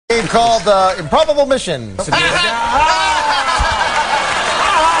Game called Improbable Mission. Let's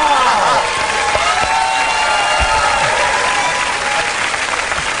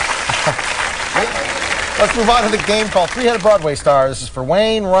move on to the game called Three-Headed Broadway Star. This is for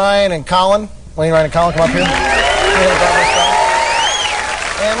Wayne, Ryan, and Colin. Wayne, Ryan, and Colin, come up here. Three-Headed Broadway Star.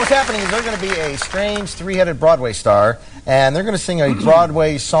 And what's happening is they're going to be a strange three-headed Broadway star, and they're going to sing a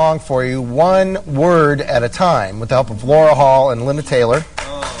Broadway song for you, one word at a time, with the help of Laura Hall and Linda Taylor.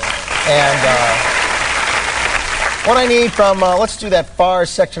 And what I need from, let's do that far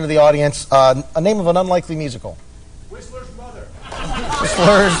section of the audience, a name of an unlikely musical. Whistler's Mother.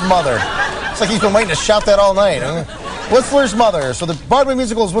 Whistler's Mother. It's like he's been waiting to shout that all night. Huh? Whistler's Mother. So the Broadway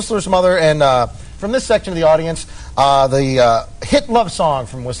musical is Whistler's Mother, and from this section of the audience, the hit love song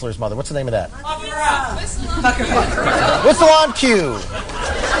from Whistler's Mother. What's the name of that? Whistle on Cue.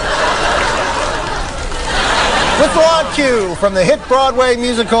 Whistle on Cue from the hit Broadway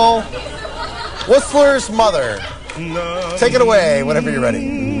musical Whistler's Mother. Take it away whenever you're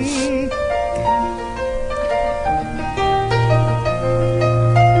ready.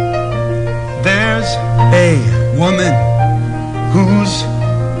 There's a woman who's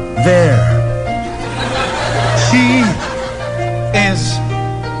there. She is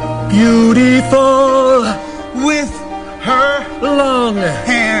beautiful with her long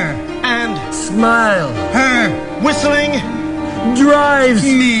hair and smile. Her whistling drives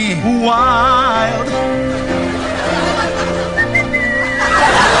me wild.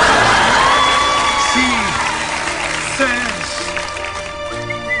 She says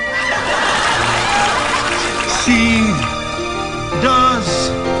she does.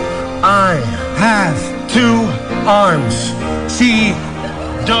 I have 2 arms. She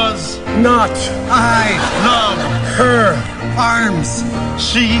does not. I love her arms.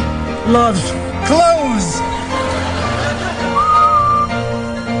 She loves clothes.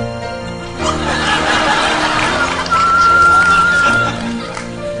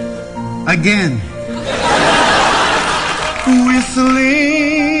 Again.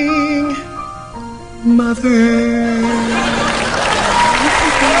 Whistling Mother.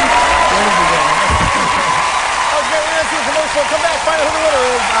 Come back, find out who the winner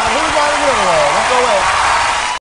is. Who's won the giveaway?